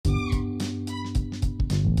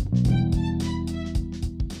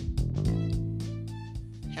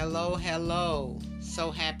Hello, hello. So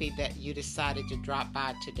happy that you decided to drop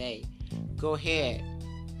by today. Go ahead,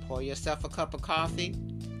 pour yourself a cup of coffee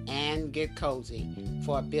and get cozy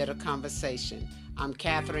for a bit of conversation. I'm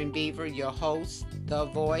Catherine Beaver, your host, the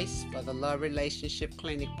voice for the Love Relationship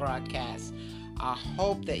Clinic broadcast. I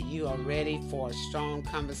hope that you are ready for a strong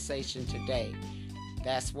conversation today.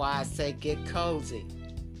 That's why I say get cozy,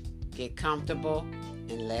 get comfortable,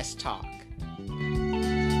 and let's talk.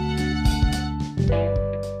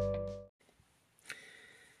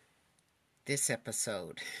 This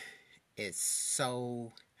episode is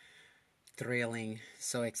so thrilling,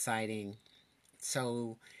 so exciting,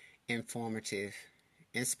 so informative,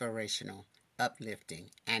 inspirational, uplifting,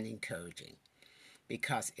 and encouraging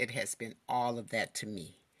because it has been all of that to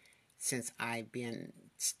me. Since I've been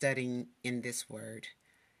studying in this word,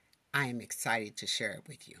 I am excited to share it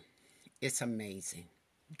with you. It's amazing.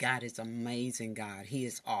 God is amazing God. He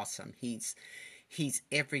is awesome. He's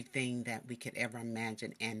everything that we could ever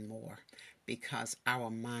imagine and more, because our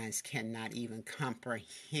minds cannot even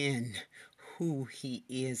comprehend who He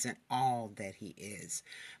is and all that He is.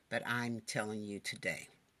 But I'm telling you today,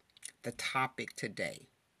 the topic today,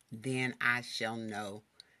 then I shall know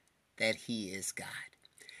that He is God.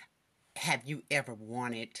 Have you ever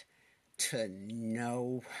wanted to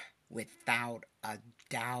know without a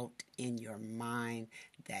doubt in your mind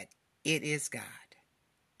that it is God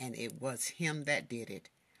and it was Him that did it,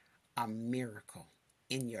 a miracle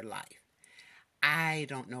in your life? I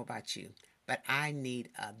don't know about you, but I need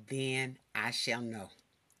a then I shall know.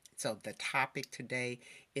 So the topic today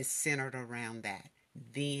is centered around that.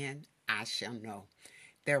 Then I shall know.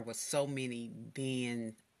 There were so many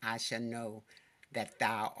then I shall know that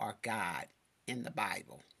thou art God in the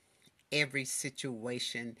Bible. Every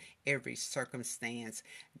situation, every circumstance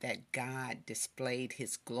that God displayed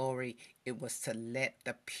His glory, it was to let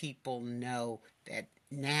the people know that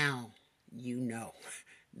now you know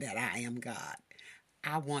that I am God.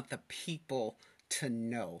 I want the people to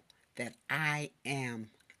know that I am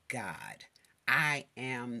God. I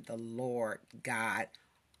am the Lord God.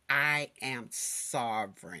 I am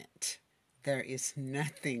sovereign. There is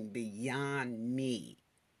nothing beyond me.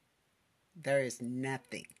 There is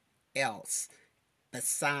nothing else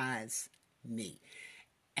besides me.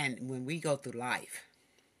 And when we go through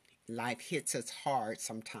life hits us hard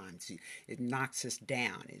sometimes. It knocks us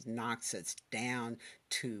down. It knocks us down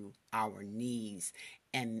to our knees.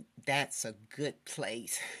 And that's a good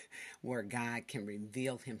place where God can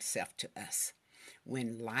reveal Himself to us.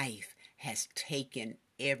 When life has taken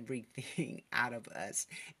everything out of us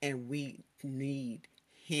and we need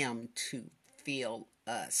Him to fill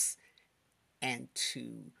us and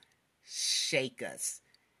to shake us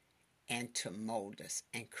and to mold us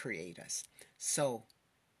and create us. So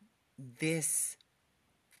this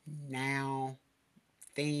now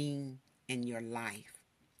thing in your life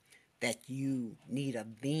that you need a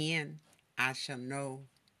then I shall know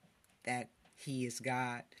that He is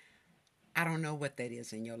God. I don't know what that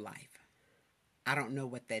is in your life. I don't know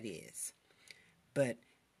what that is. But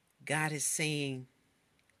God is saying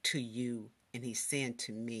to you, and He's saying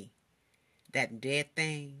to me, that dead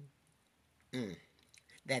thing,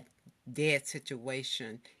 that dead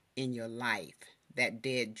situation in your life, that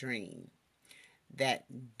dead dream, that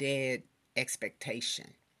dead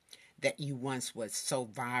expectation that you once was so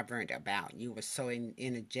vibrant about, you were so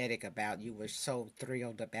energetic about, you were so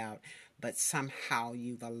thrilled about, but somehow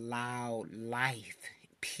you've allowed life,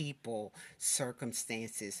 people,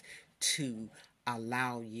 circumstances to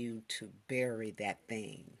allow you to bury that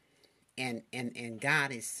thing. And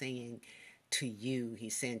God is saying to you,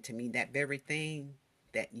 He's saying to me, that very thing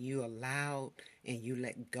that you allowed and you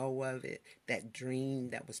let go of it, that dream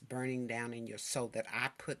that was burning down in your soul that I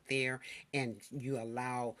put there, and you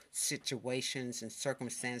allow situations and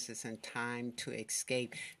circumstances and time to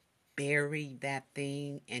escape, bury that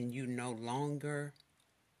thing, and you no longer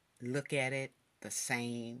look at it the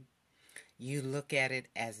same. You look at it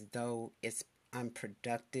as though it's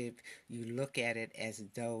unproductive. You look at it as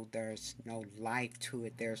though there's no life to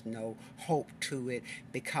it, there's no hope to it,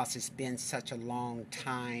 because it's been such a long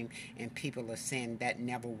time and people are saying that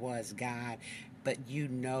never was God. But you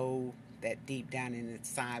know that deep down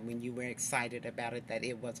inside, when you were excited about it, that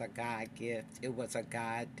it was a God gift, it was a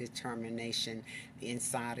God determination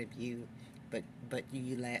inside of you. But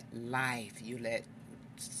you let life, you let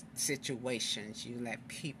situations, you let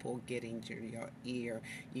people get into your ear,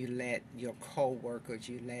 you let your co-workers,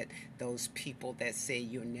 you let those people that say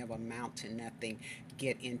you'll never amount to nothing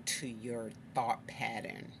get into your thought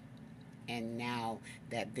pattern. And now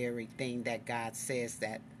that very thing that God says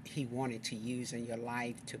that he wanted to use in your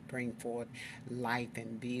life to bring forth life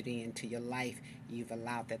and beauty into your life, you've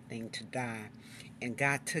allowed that thing to die. And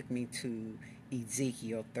God took me to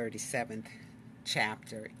Ezekiel 37th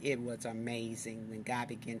chapter. It was amazing when God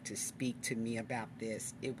began to speak to me about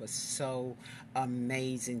this. It was so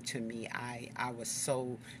amazing to me. I was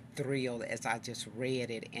so thrilled as I just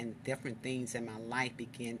read it, and different things in my life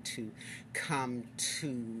began to come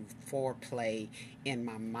to foreplay in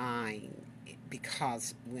my mind,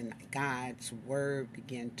 because when God's word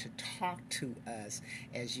began to talk to us,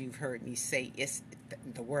 as you've heard me say, it's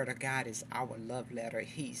the word of God is our love letter.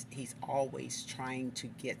 He's always trying to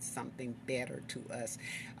get something better to us,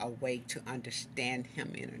 a way to understand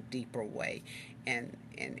him in a deeper way. And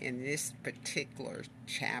in this particular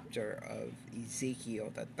chapter of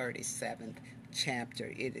Ezekiel, the 37th chapter,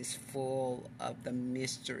 it is full of the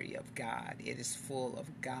mystery of God. It is full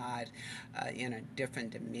of God in a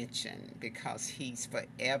different dimension, because he's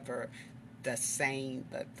forever the same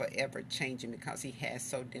but forever changing, because he has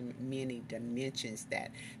so many dimensions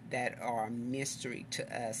that are a mystery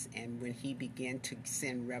to us. And when he began to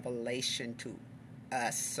send revelation to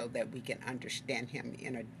us so that we can understand him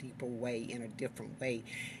in a deeper way, in a different way,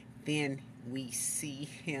 then we see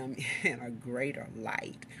him in a greater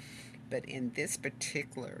light. But in this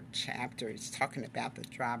particular chapter, it's talking about the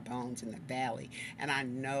dry bones in the valley. And I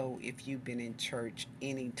know if you've been in church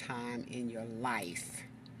any time in your life,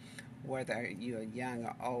 whether you're young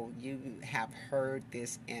or old, you have heard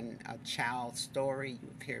this in a child's story.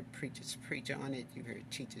 You've heard preachers preach on it. You've heard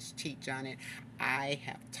teachers teach on it. I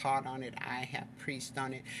have taught on it. I have preached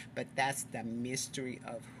on it. But that's the mystery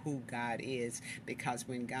of who God is, because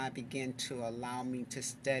when God began to allow me to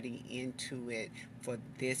study into it for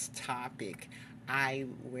this topic, I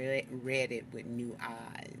read it with new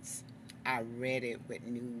eyes. I read it with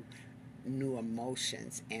new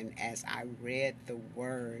emotions, and as I read the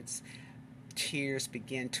words, tears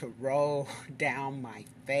began to roll down my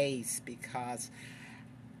face, because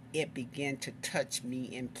it began to touch me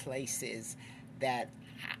in places that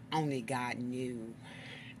only God knew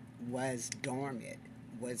was dormant,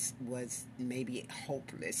 was maybe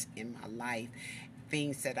hopeless in my life,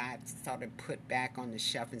 things that I sort of put back on the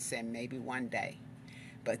shelf and said maybe one day.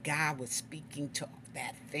 But God was speaking to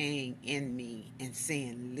that thing in me and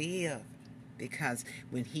saying, live. Because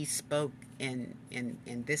when he spoke in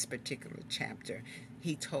this particular chapter,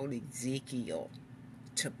 he told Ezekiel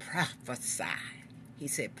to prophesy. He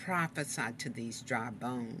said, prophesy to these dry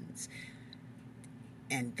bones.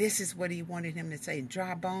 And this is what he wanted him to say: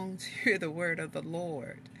 dry bones, hear the word of the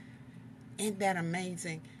Lord. Isn't that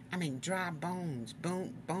amazing? I mean, dry bones,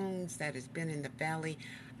 bones that has been in the valley,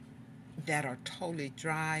 that are totally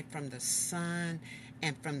dry from the sun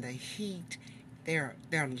and from the heat. They're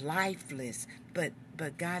lifeless, but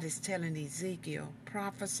God is telling Ezekiel,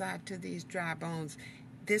 prophesy to these dry bones.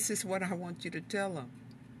 This is what I want you to tell them: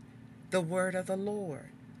 the word of the Lord.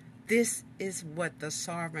 This is what the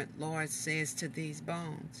sovereign Lord says to these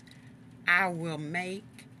bones: I will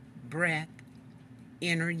make breath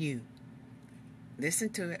enter you. Listen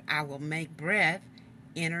to it. I will make breath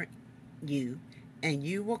enter you, and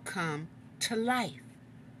you will come to life.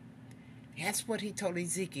 That's what he told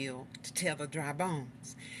Ezekiel to tell the dry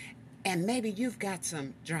bones. And maybe you've got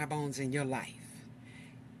some dry bones in your life.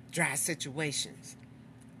 Dry situations,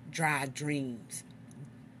 dry dreams,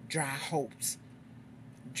 dry hopes,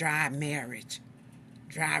 dry marriage,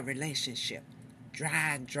 dry relationship,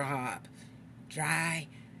 dry job, dry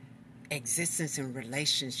existence in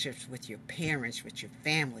relationships with your parents, with your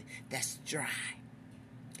family. That's dry.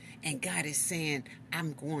 And God is saying,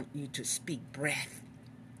 I'm going you to speak breath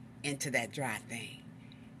into that dry thing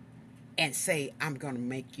and say, I'm going to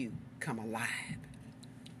make you come alive.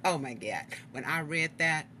 Oh my God. When I read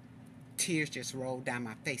that, tears just rolled down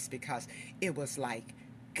my face, because it was like,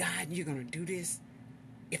 God, you're going to do this?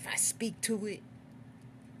 If I speak to it,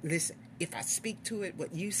 listen, if I speak to it,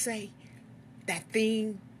 what you say, that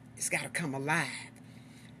thing has got to come alive.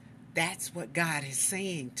 That's what God is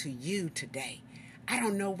saying to you today. I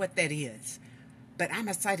don't know what that is, but I'm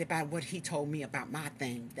excited about what he told me about my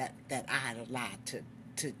thing that I had allowed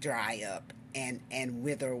to dry up and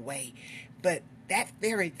wither away. But that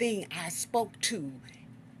very thing I spoke to,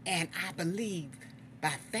 and I believe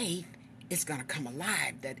by faith it's going to come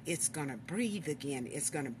alive, that it's going to breathe again, it's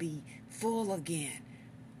going to be full again,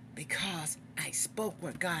 because I spoke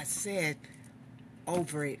what God said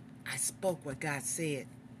over it. I spoke what God said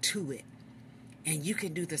to it. And you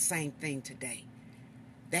can do the same thing today.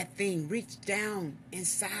 That thing, reach down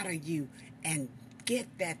inside of you and get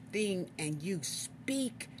that thing, and you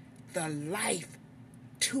speak the life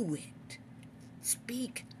to it.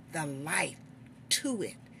 Speak the life to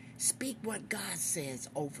it. Speak what God says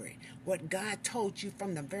over it. What God told you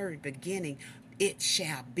from the very beginning, it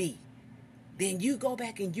shall be. Then you go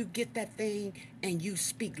back and you get that thing and you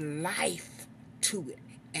speak life to it.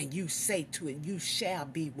 And you say to it, you shall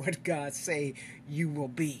be what God say you will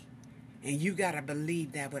be. And you got to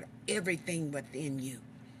believe that with everything within you.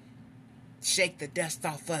 Shake the dust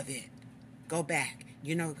off of it. Go back.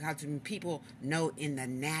 You know, because when people know in the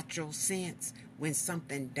natural sense, when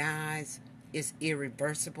something dies, it's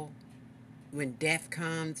irreversible. When death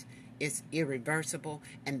comes, it's irreversible.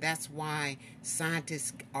 And that's why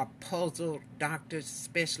scientists are puzzled, doctors,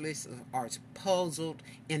 specialists are puzzled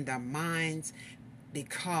in their minds,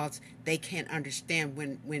 because they can't understand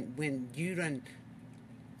when you done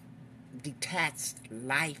detach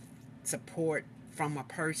life support from a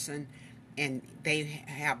person and they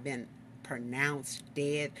have been pronounced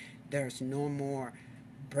dead. There's no more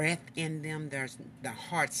breath in them. There's the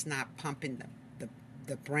heart's not pumping,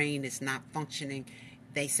 the brain is not functioning.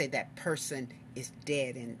 They say that person is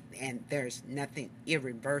dead, and there's nothing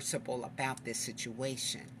irreversible about this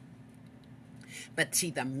situation. But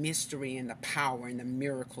see, the mystery and the power and the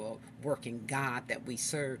miracle working God that we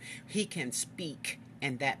serve, he can speak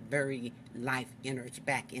and that very life enters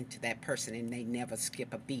back into that person and they never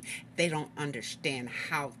skip a beat. They don't understand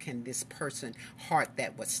how can this person heart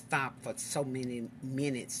that was stopped for so many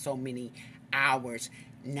minutes, so many hours,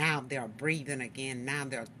 now they're breathing again, now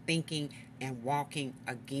they're thinking and walking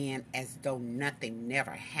again as though nothing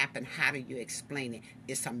never happened. How do you explain it?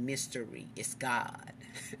 It's a mystery. It's God.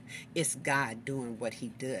 It's God doing what he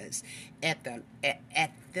does. At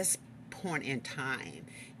this point in time,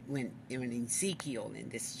 when Ezekiel in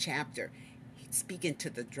this chapter, he's speaking to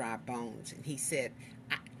the dry bones, and he said,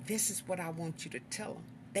 this is what I want you to tell them.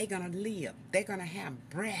 They're going to live. They're going to have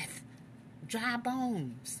breath. Dry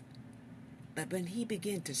bones. But when he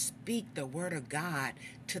began to speak the word of God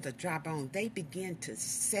to the dry bones, they began to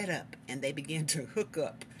set up and they began to hook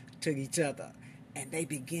up to each other. And they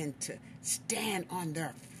begin to stand on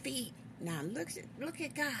their feet. Now look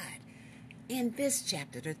at God. In this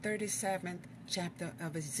chapter, the 37th chapter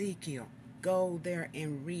of Ezekiel, go there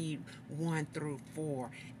and read 1 through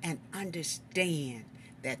 4 and understand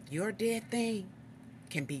that your dead thing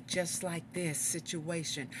can be just like this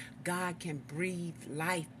situation. God can breathe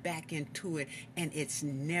life back into it, and it's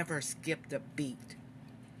never skipped a beat.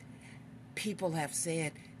 People have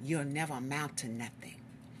said, you'll never amount to nothing.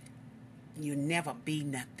 You'll never be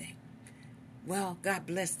nothing. Well, God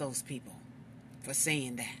bless those people for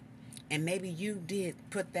saying that. And maybe you did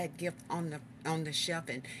put that gift on the shelf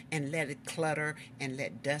and let it clutter and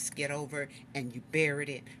let dust get over it and you buried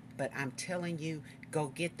it. But I'm telling you, go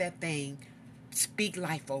get that thing. Speak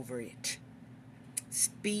life over it.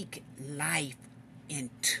 Speak life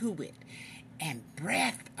into it. And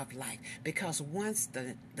breath of life. Because once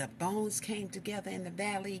the bones came together in the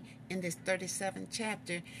valley in this 37th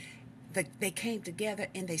chapter, they came together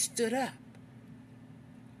and they stood up.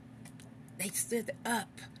 They stood up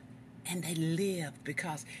and they lived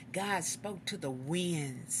because God spoke to the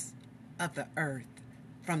winds of the earth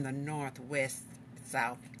from the northwest,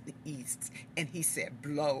 south, the east, and he said,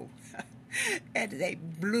 blow. And they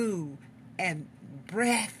blew, and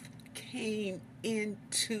breath came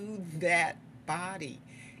into that body,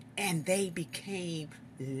 and they became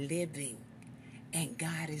living. And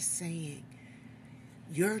God is saying,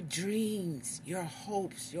 your dreams, your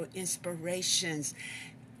hopes, your inspirations,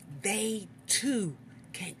 they too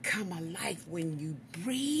can come alive when you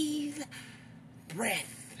breathe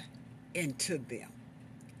breath into them.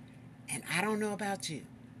 And I don't know about you,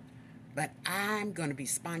 but I'm going to be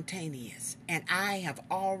spontaneous. And I have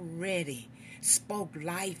already spoke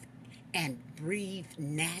life and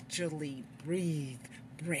naturally breathed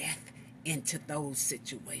breath into those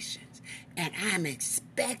situations. And I'm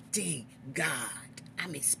expecting God.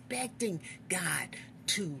 I'm expecting God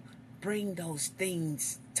to bring those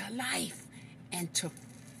things to life and to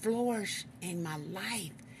flourish in my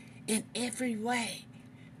life in every way.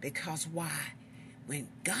 Because why? When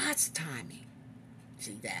God's timing,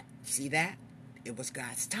 see that? It was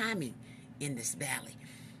God's timing in this valley.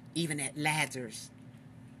 Even at Lazarus'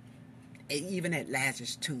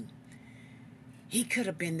 tomb. He could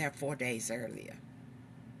have been there 4 days earlier.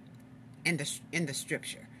 In the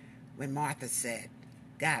scripture, when Martha said,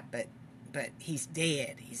 God, but he's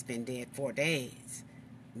dead. He's been dead 4 days.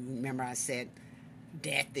 Remember I said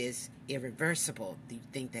death is irreversible. Do you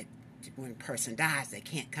think that when a person dies, they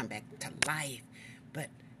can't come back to life? But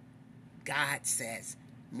God says,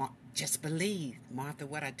 just believe. Martha,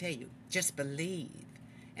 what I tell you, just believe.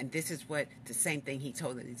 And this is what the same thing he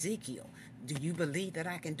told Ezekiel. Do you believe that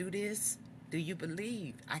I can do this? Do you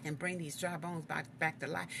believe I can bring these dry bones back to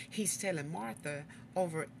life? He's telling Martha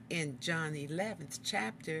over in John 11th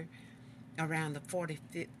chapter, around the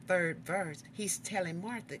 43rd verse. He's telling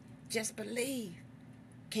Martha, just believe.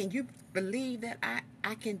 Can you believe that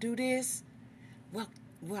I can do this? Well,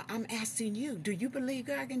 I'm asking you, do you believe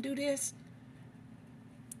God can do this?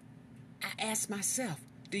 I ask myself,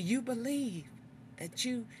 do you believe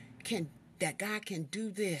that God can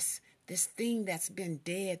do this? This thing that's been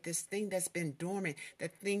dead, this thing that's been dormant, the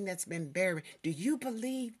thing that's been buried. Do you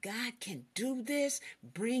believe God can do this?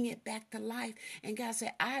 Bring it back to life? And God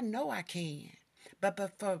said, I know I can. But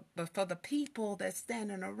for the people that's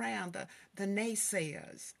standing around, the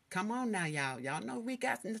naysayers, come on now, y'all. Y'all know we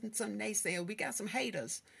got some naysayers. We got some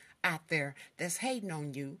haters out there that's hating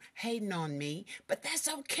on you, hating on me. But that's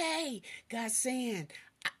okay. God's saying,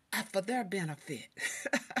 for their benefit,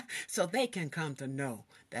 so they can come to know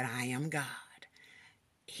that I am God.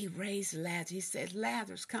 He raised Lazarus. He said,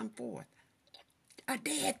 Lazarus, come forth. A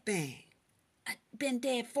dead thing. Been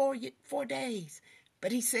dead 4 days.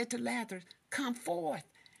 But he said to Lazarus, come forth.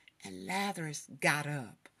 And Lazarus got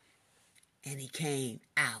up and he came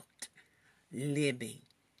out, living,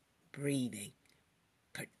 breathing,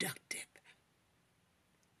 productive.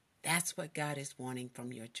 That's what God is wanting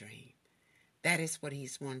from your dream. That is what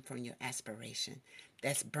he's wanting from your aspiration.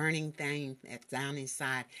 That's burning thing that's down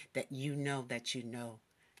inside that you know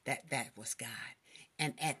that was God.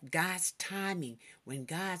 And at God's timing, when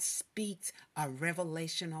God speaks a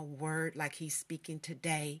revelational word like he's speaking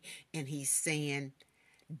today, and he's saying,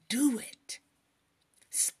 do it.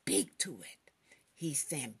 Speak to it. He's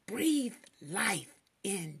saying, breathe life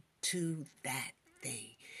into that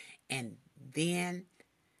thing. And then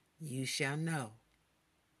you shall know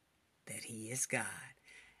that he is God.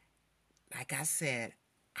 Like I said,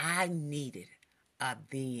 I needed a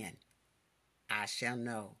then. I shall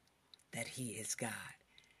know that he is God.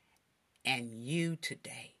 And you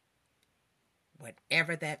today,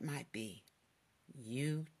 whatever that might be,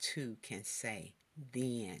 you too can say,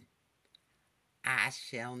 then I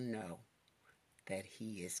shall know that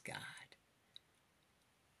he is God.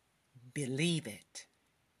 Believe it,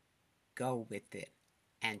 go with it,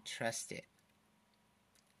 and trust it.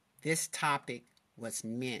 This topic was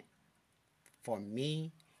meant for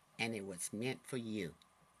me, and it was meant for you.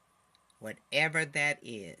 Whatever that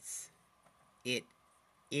is, it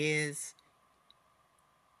is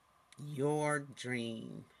your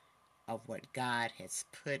dream of what God has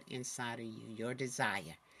put inside of you, your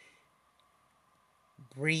desire.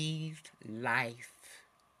 Breathe life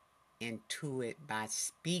into it by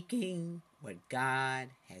speaking what God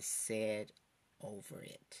has said over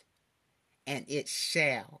it. And it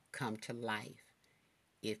shall come to life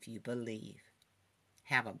if you believe.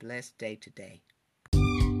 Have a blessed day today.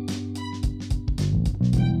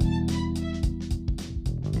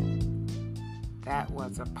 That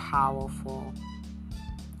was a powerful,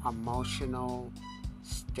 emotional,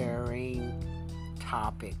 stirring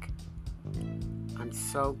topic. I'm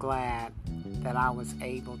so glad that I was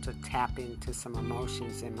able to tap into some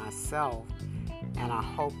emotions in myself, and I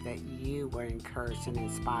hope that you were encouraged and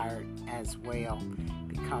inspired as well,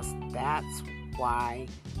 because that's why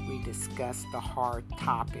we discuss the hard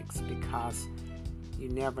topics, because you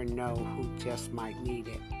never know who just might need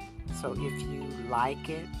it. So if you like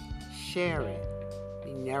it, share it.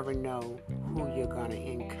 You never know who you're going to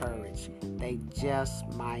encourage. They just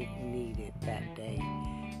might need it that day.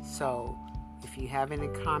 So if you have any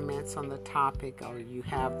comments on the topic, or you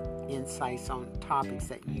have insights on topics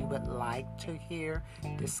that you would like to hear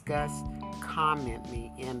discussed, comment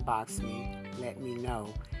me, inbox me, let me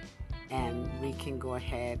know. And we can go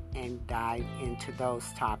ahead and dive into those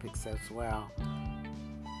topics as well.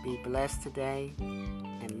 Be blessed today,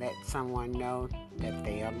 and let someone know that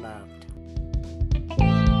they are loved.